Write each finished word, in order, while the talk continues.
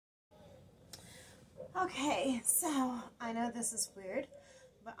Okay, so I know this is weird,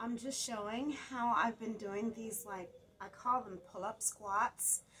 but I'm just showing how I've been doing these, like, I call them pull-up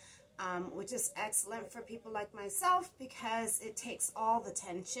squats, which is excellent for people like myself because it takes all the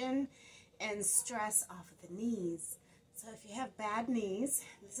tension and stress off of the knees. So if you have bad knees,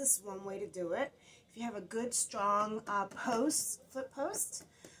 this is one way to do it. If you have a good, strong foot post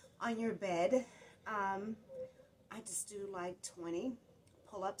on your bed, I just do like 20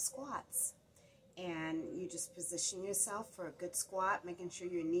 pull-up squats. And you just position yourself for a good squat, making sure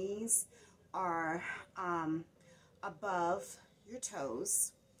your knees are above your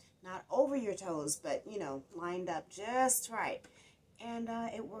toes, not over your toes, but you know, lined up just right. And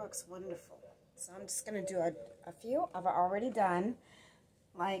it works wonderful. So I'm just going to do a few. I've already done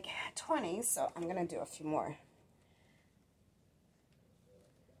like 20, so I'm going to do a few more.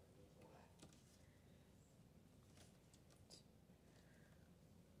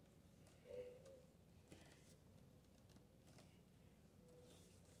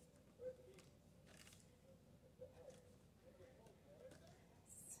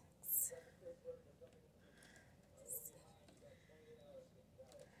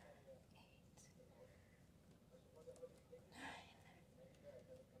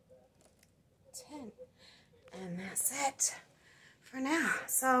 And that's it for now.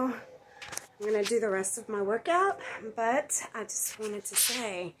 So I'm going to do the rest of my workout, but I just wanted to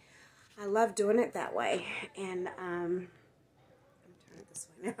say I love doing it that way. And I'm turning it this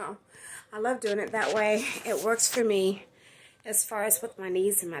way now. I love doing it that way. It works for me as far as with my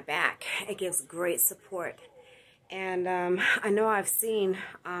knees and my back. It gives great support. And I know I've seen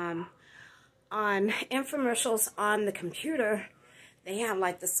on infomercials on the computer, they have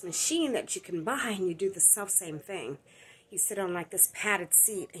like this machine that you can buy and you do the self-same thing. You sit on like this padded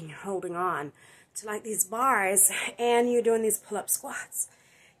seat and you're holding on to like these bars and you're doing these pull-up squats.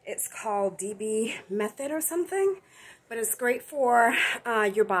 It's called DB Method or something, but it's great for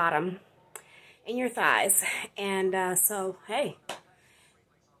your bottom and your thighs. And so, hey,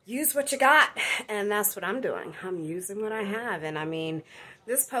 use what you got, and that's what I'm doing. I'm using what I have, and I mean,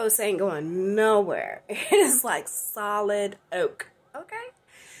 this post ain't going nowhere. It is like solid oak, okay?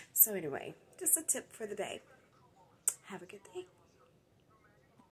 So anyway, just a tip for the day. Have a good day.